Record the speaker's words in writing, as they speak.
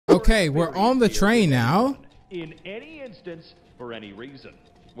Okay, we're on the train now. In any instance, for any reason.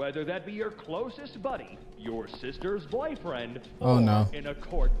 Whether that be your closest buddy, your sister's boyfriend, or in a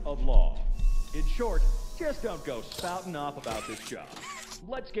court of law. In short, just don't go spouting off about this job.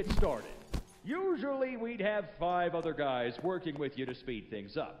 Let's get started. Usually we'd have 5 other guys working with you to speed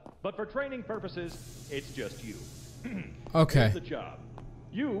things up. But for training purposes, it's just you. Okay. Here's the job.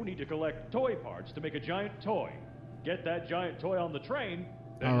 You need to collect toy parts to make a giant toy. Get that giant toy on the train,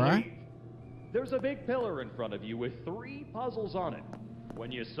 then leave. There's a big pillar in front of you with 3 puzzles on it.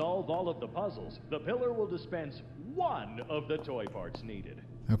 When you solve all of the puzzles, the pillar will dispense 1 of the toy parts needed.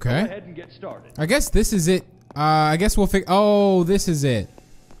 Okay. Go ahead and get started. I guess this is it. I guess we'll oh, this is it.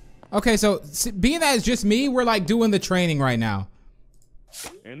 Okay, so being that it's just me, we're like doing the training right now.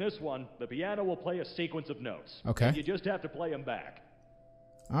 In this one, the piano will play a sequence of notes. Okay. And you just have to play them back.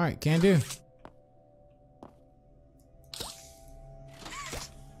 All right, can do.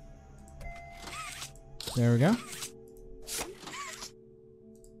 There we go.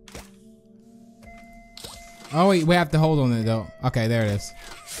 Oh wait, we have to hold on it though. Okay, there it is.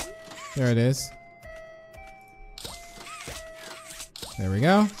 There it is. There we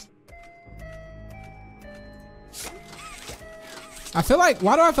go. I feel like,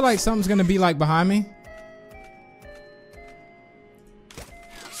 why do I feel like something's gonna be like behind me?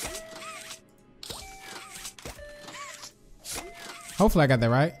 Hopefully I got that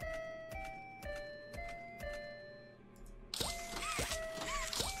right.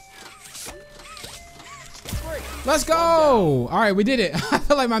 Let's go! All right, we did it. I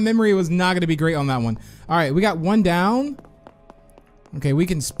feel like my memory was not gonna be great on that one. All right, we got 1 down. Okay, we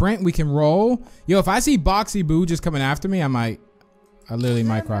can sprint, we can roll. Yo, if I see Boxy Boo just coming after me, I literally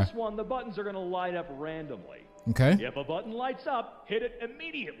might cry. This one, the buttons are gonna light up randomly. Okay. If a button lights up, hit it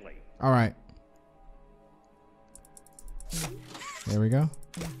immediately. All right. There we go.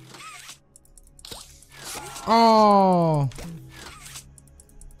 Oh.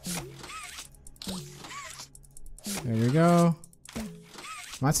 There we go.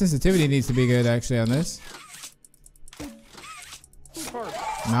 My sensitivity needs to be good actually on this. Perfect.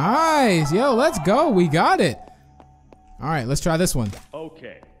 Nice. Yo, let's go. We got it. All right, let's try this one.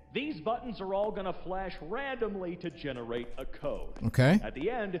 Okay. These buttons are all gonna flash randomly to generate a code. Okay. At the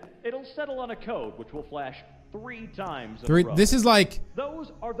end, it'll settle on a code which will flash 3 times in 3. a row. This is like.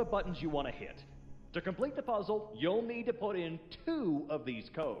 Those are the buttons you want to hit. To complete the puzzle, you'll need to put in 2 of these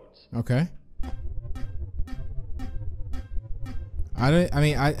codes. Okay. I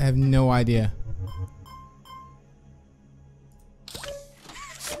have no idea.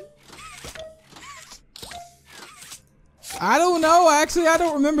 I don't know. Actually, I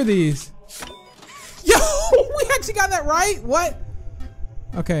don't remember these. Yo, we actually got that right? What?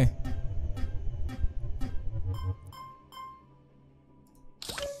 Okay.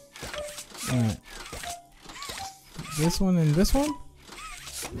 All right. This one and this one?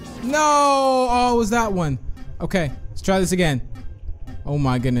 No! Oh, it was that one. Okay, let's try this again. Oh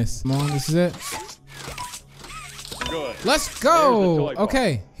my goodness. Come on, this is it. Good. Let's go.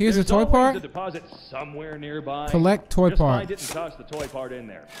 Okay, here's a toy part. A deposit somewhere nearby. Collect toy Just part. find it and toss the toy part in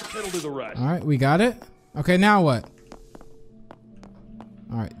there. It'll do the rest. All right, we got it. Okay, now what?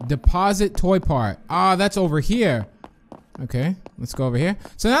 All right, deposit toy part. Ah, that's over here. Okay, let's go over here.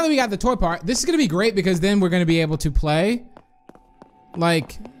 So now that we got the toy part, this is gonna be great because then we're gonna be able to play.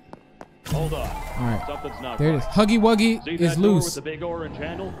 Like. Hold on. All right. Something's not there right. it is. Huggy Wuggy See is that door loose. with the big orange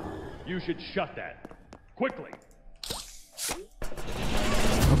handle? You should shut that. Quickly.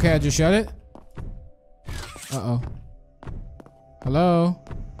 Okay, I just shut it. Uh-oh. Hello?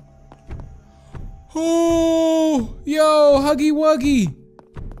 Oh, yo, Huggy Wuggy.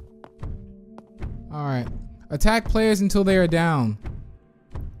 All right. Attack players until they are down.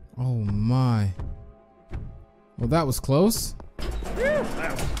 Oh, my. Well, that was close.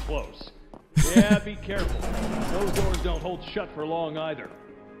 That was close. Yeah, be careful. Those doors don't hold shut for long either.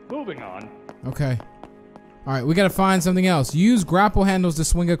 Moving on. Okay. All right, we got to find something else. Use grapple handles to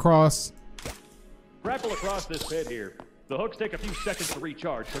swing across. Grapple across this pit here. The hooks take a few seconds to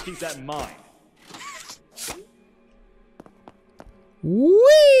recharge, so keep that in mind. Whee!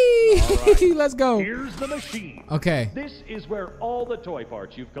 Right. Let's go. Here's the machine. Okay. This is where all the toy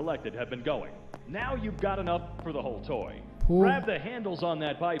parts you've collected have been going. Now you've got enough for the whole toy. Pull. Grab the handles on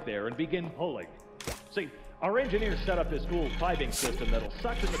that pipe there and begin pulling. See, our engineers set up this cool piping system that'll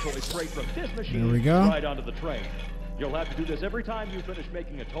suction the toy straight from this machine There we go. right onto the train. You'll have to do this every time you finish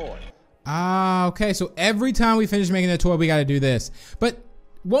making a toy. Ah, okay. So every time we finish making a toy, we got to do this. But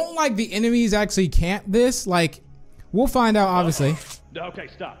won't like the enemies actually camp this? Like, we'll find out, obviously. Okay,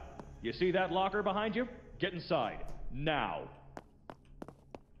 stop. You see that locker behind you? Get inside. Now.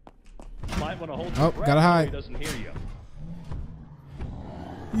 might want to hold Oh, your gotta breath so hide. he doesn't hear you.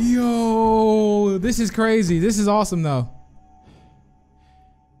 Yo, this is crazy. This is awesome though.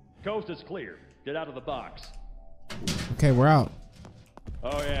 Coast is clear. Get out of the box. Okay, we're out.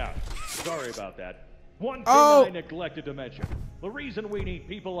 Oh yeah, sorry about that. One thing Oh. I neglected to mention. The reason we need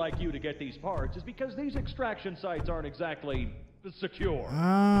people like you to get these parts is because these extraction sites aren't exactly secure.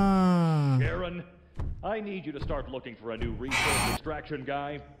 Ah. Sharon, I need you to start looking for a new resource extraction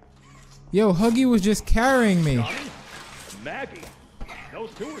guy. Yo, Huggy was just carrying me. Johnny? Maggie?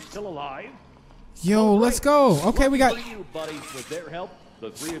 Those two are still alive? Yo, let's go. Okay, we got... For you, buddy. With their help, the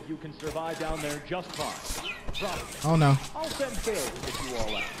three of you can survive down there just fine. Probably. Oh no. I'll send Phil to get you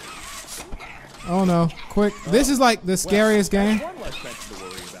all out. Oh no. Quick. This is like the scariest game. One less fence to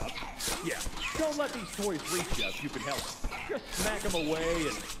worry about. Yeah, don't let these toys reach you if you can help. Just smack them away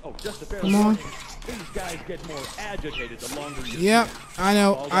and, oh, just a fair warning, these guys get more agitated the longer you... Yep, I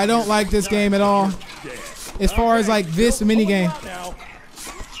know. I don't like this game at all. As far as like this mini game.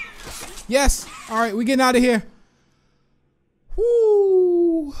 Yes. All right, we getting out of here.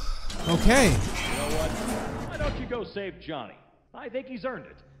 Woo. Okay. You know what? Why don't you go save Johnny? I think he's earned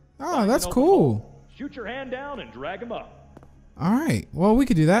it. Oh, that's cool. Shoot your hand down and drag him up. All right. Well, we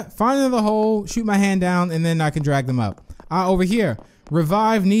could do that. Find another hole, shoot my hand down, and then I can drag them up. Over here.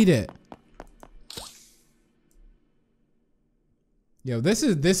 Revive needed. Yo, this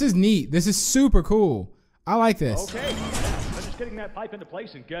is neat. This is super cool. I like this. Okay. I'm just getting that pipe into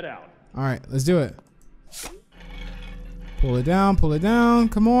place and get out. All right, let's do it. Pull it down, pull it down.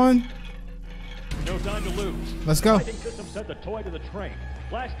 Come on. No time to lose. Let's go. The lighting system sent the toy to the train.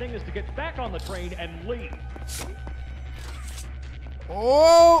 Last thing is to get back on the train and leave.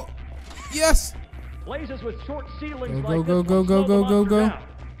 Oh, yes. Blazes with short ceilings Go, like go, this go, will go, slow go, the go, monster go. down.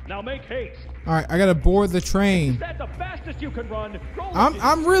 Now make haste. All right, I gotta board the train. Is that the fastest you can run? Roll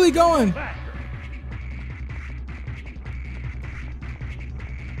I'm really going. faster.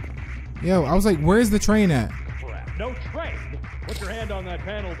 Yo, I was like, where's the train at? Crap, no train. Put your hand on that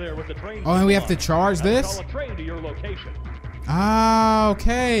panel there with the train. Oh, and we have to charge this? Call a train to your location. Ah,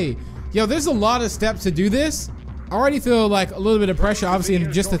 okay. Yo, there's a lot of steps to do this. I already feel like a little bit of pressure, obviously,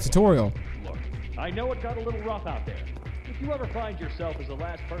 in just the tutorial. Look, I know it got a little rough out there. If you ever find yourself as the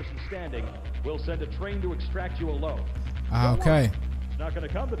last person standing, we'll send a train to extract you alone. Don't Okay. worry. It's not going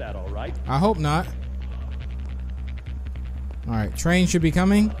to come to that, all right? I hope not. All right, train should be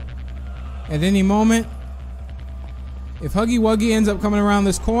coming at any moment. If Huggy Wuggy ends up coming around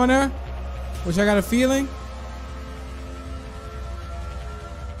this corner, which I got a feeling.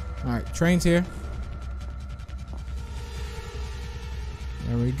 All right, train's here.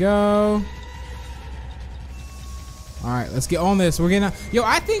 There we go. All right, let's get on this. We're gonna, yo,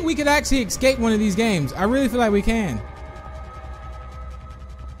 I think we could actually escape one of these games. I really feel like we can.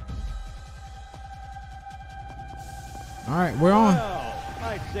 All right, we're on. Well,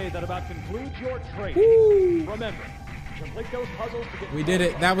 I'd say that about concludes your training. Woo. Remember, complete those puzzles to get We did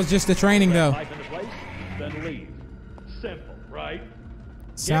it. That was just the training, though. Pipe into place, then leave. Simple, right?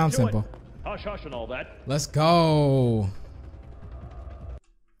 Sounds Get to simple. it. Hush, hush, and all that. Let's go.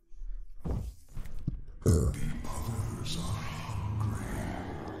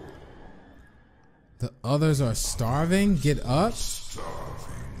 The others are starving? Get up?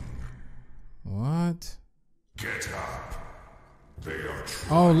 What? Get up. They are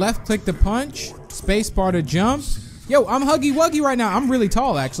Oh, left click to punch. Space bar to jump. Yo, I'm Huggy Wuggy right now. I'm really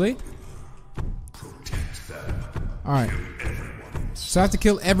tall, actually. protect them. Alright. So I have to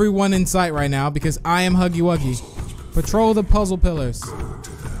kill everyone in sight right now because I am Huggy Wuggy. Patrol the puzzle pillars.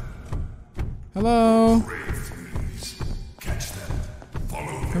 Hello. Catch them. Follow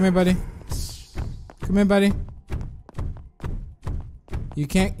them. Come here, buddy. Come here, buddy. You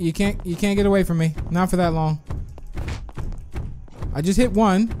can't get away from me. Not for that long. I just hit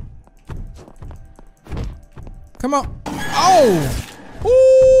one. Come on. Oh!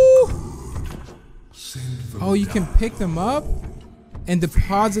 Ooh! Oh, you can pick them up and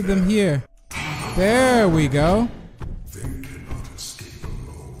deposit them here. There we go.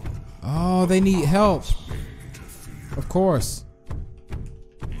 Oh, they need help. Of course.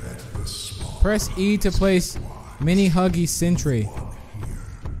 Press E to place mini Huggy sentry.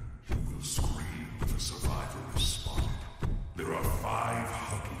 There are 5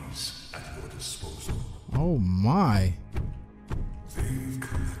 Huggies at your disposal. Oh my. They've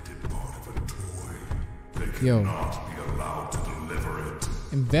collected part of a toy. They Yo. cannot be allowed to deliver it.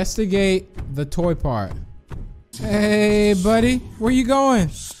 Investigate the toy part. Hey, buddy. Where you going?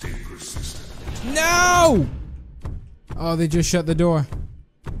 Stay persistent. No! Oh, they just shut the door.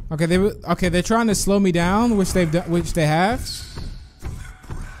 Okay, they're trying to slow me down, which they have.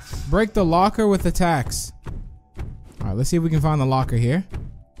 Break the locker with attacks. All right, let's see if we can find the locker here.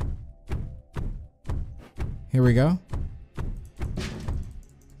 Here we go.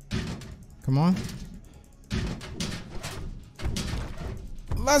 Come on.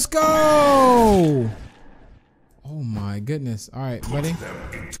 Let's go! Oh my goodness. All right, buddy.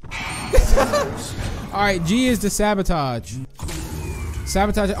 All right, G is to sabotage.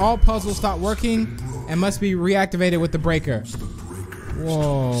 Sabotage. All puzzles stop working and must be reactivated with the breaker.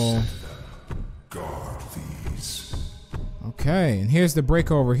 Whoa. Okay, and here's the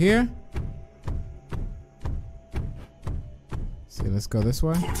breaker over here. See, let's go this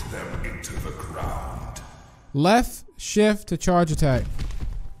way. Left shift to charge attack.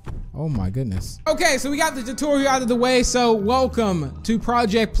 Oh my goodness. Okay, so we got the tutorial out of the way. So welcome to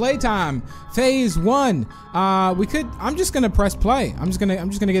Project Playtime, Phase 1. I'm just gonna press play. I'm just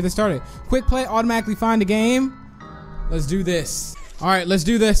gonna get this started. Quick play, automatically find the game. Let's do this. All right, let's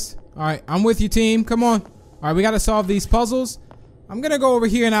do this. All right, I'm with you, team. Come on. All right, we gotta solve these puzzles. I'm gonna go over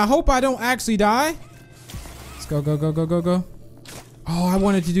here and I hope I don't actually die. Let's go, go, go, go, go, go. Oh, I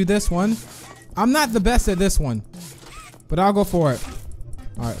wanted to do this one. I'm not the best at this one, but I'll go for it.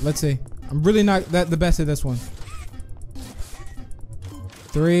 All right, let's see. I'm really not the best at this one.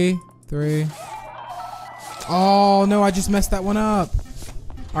 3, 3. Oh no, I just messed that one up.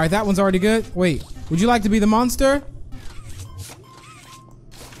 All right, that one's already good. Wait, would you like to be the monster?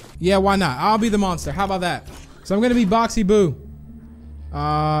 Yeah, why not? I'll be the monster. How about that? So I'm gonna be Boxy Boo.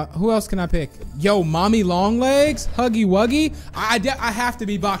 Who else can I pick? Yo, Mommy Longlegs, Huggy Wuggy. I have to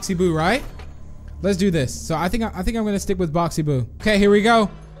be Boxy Boo, right? Let's do this. So I think I'm gonna stick with Boxy Boo. Okay, here we go.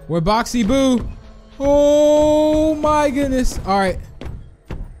 We're Boxy Boo. Oh my goodness. All right.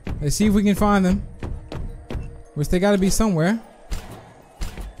 Let's see if we can find them. Which they gotta be somewhere.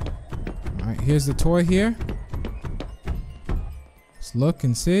 All right, here's the toy here. Let's look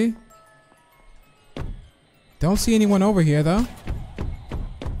and see. Don't see anyone over here though.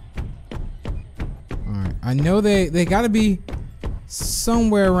 All right, I know they gotta be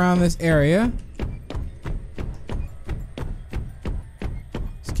somewhere around this area.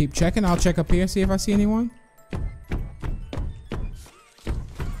 Keep checking. I'll check up here, see if I see anyone.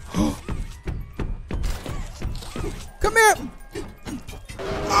 Come here.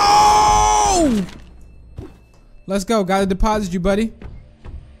 Oh! Let's go. Gotta deposit you, buddy.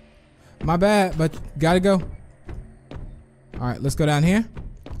 My bad, but gotta go. All right, let's go down here.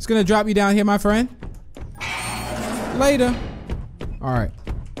 It's gonna drop you down here, my friend. Later. All right.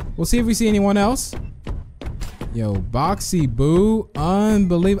 We'll see if we see anyone else. Yo, Boxy Boo,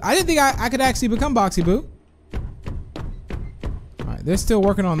 unbelievable. I didn't think I could actually become Boxy Boo. All right, they're still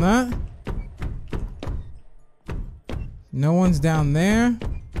working on that. No one's down there.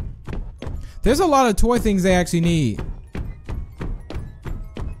 There's a lot of toy things they actually need.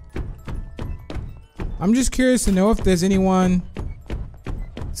 I'm just curious to know if there's anyone.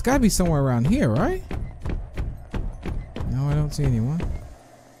 It's gotta be somewhere around here, right? No, I don't see anyone.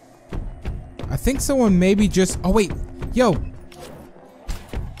 I think someone maybe just. Oh wait, yo!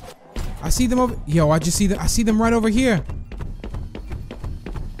 I see them over. Yo, I just see them. I see them right over here.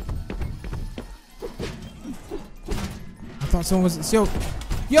 I thought someone was.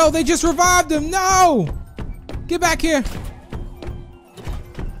 Yo! They just revived him. No! Get back here!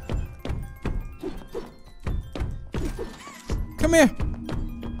 Come here,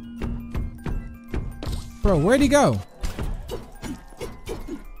 bro. Where'd he go?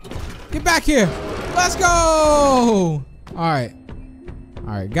 Get back here. Let's go. All right. All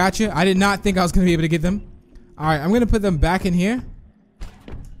right. Gotcha. I did not think I was going to be able to get them. All right. I'm going to put them back in here.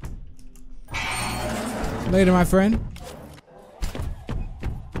 Later, my friend.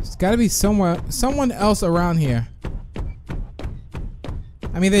 There's got to be someone else around here.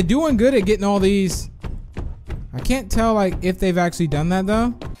 I mean, they're doing good at getting all these. I can't tell like if they've actually done that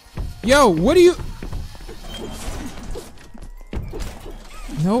though. Yo, what are you?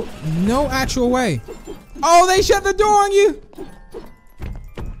 Nope, no actual way. Oh, they shut the door on you.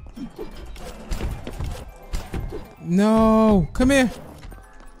 No, come here.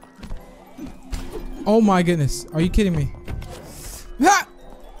 Oh my goodness, are you kidding me? Ha!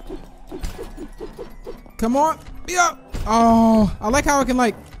 Come on, yeah. Oh, I like how I can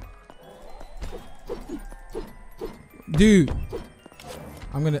like. Dude,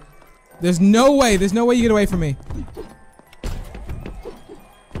 I'm gonna. There's no way you get away from me.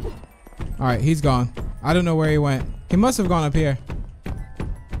 All right, he's gone. I don't know where he went. He must have gone up here.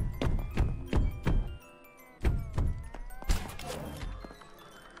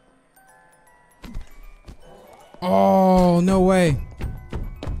 Oh, no way.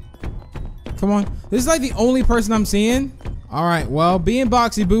 Come on. This is like the only person I'm seeing. All right, well, being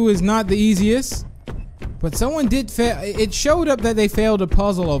Boxy Boo is not the easiest, but someone did fail. It showed up that they failed a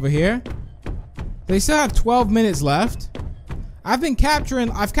puzzle over here. They still have 12 minutes left. I've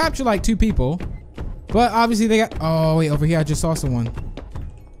captured like 2 people, but obviously they got, oh wait, over here I just saw someone.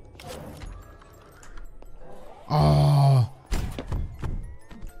 Oh,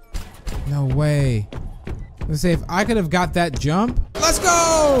 no way. Let's say if I could have got that jump. Let's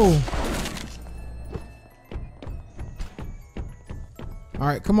go. All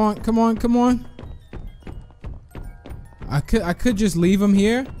right, come on, come on, come on. I could just leave him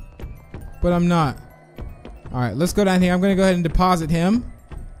here, but I'm not. All right, let's go down here. I'm gonna go ahead and deposit him.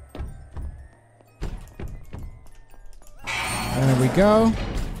 There we go.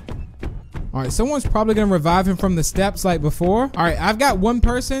 All right, someone's probably gonna revive him from the steps like before. All right, I've got one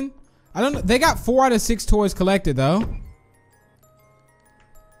person. I don't know. They got 4 out of 6 toys collected though.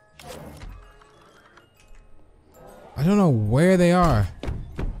 I don't know where they are.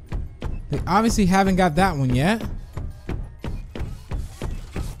 They obviously haven't got that one yet.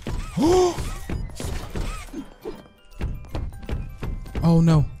 Oh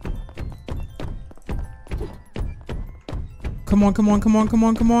no. Come on, come on, come on, come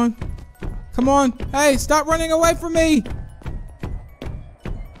on, come on. Come on. Hey, stop running away from me.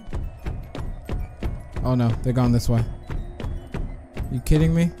 Oh no, they're going this way. You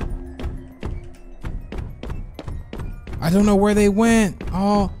kidding me? I don't know where they went.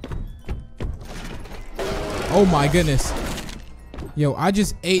 Oh. Oh my goodness. Yo, I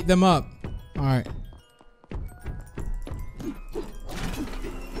just ate them up. All right.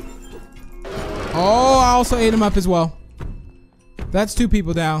 Oh, I also ate them up as well. That's 2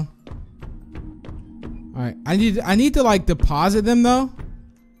 people down. All right, I need to like deposit them though.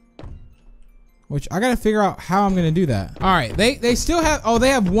 Which I gotta figure out how I'm gonna do that. All right, they still have, oh, they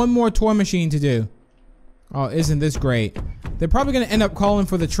have 1 more toy machine to do. Oh, isn't this great? They're probably gonna end up calling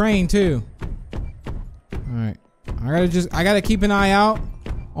for the train too. All right, I gotta keep an eye out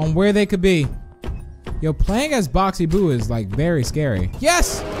on where they could be. Yo, playing as Boxy Boo is like very scary.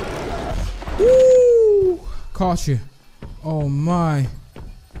 Yes! Woo! Caught you. Oh my.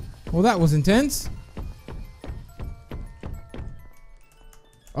 Well, that was intense.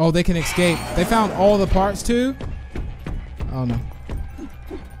 Oh, they can escape. They found all the parts too. Oh no.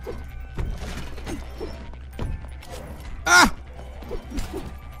 Ah!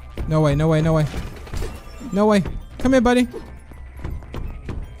 No way, no way, no way. No way. Come here, buddy.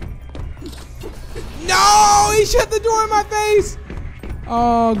 No! He shut the door in my face!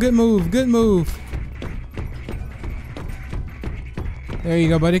 Oh, good move, good move. There you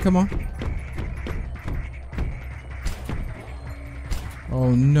go, buddy. Come on. Oh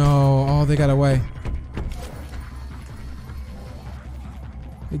no. Oh, they got away.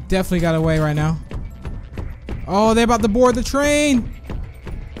 They definitely got away right now. Oh, they're about to board the train.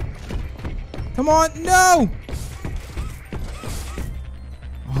 Come on. No.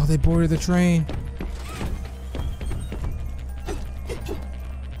 Oh, they boarded the train.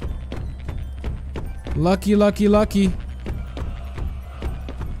 Lucky, lucky, lucky.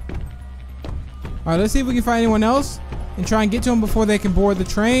 All right, let's see if we can find anyone else and try and get to them before they can board the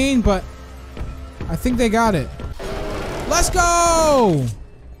train, but I think they got it. Let's go!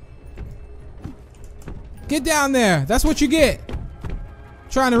 Get down there. That's what you get.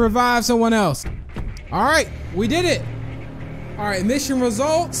 Trying to revive someone else. All right, we did it. All right, mission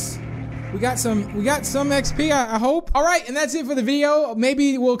results. We got some XP, I hope. All right, and that's it for the video.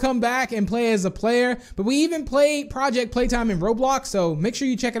 Maybe we'll come back and play as a player, but we even play Project Playtime in Roblox, so make sure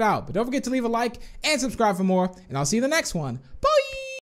you check it out. But don't forget to leave a like and subscribe for more, and I'll see you in the next one. Bye!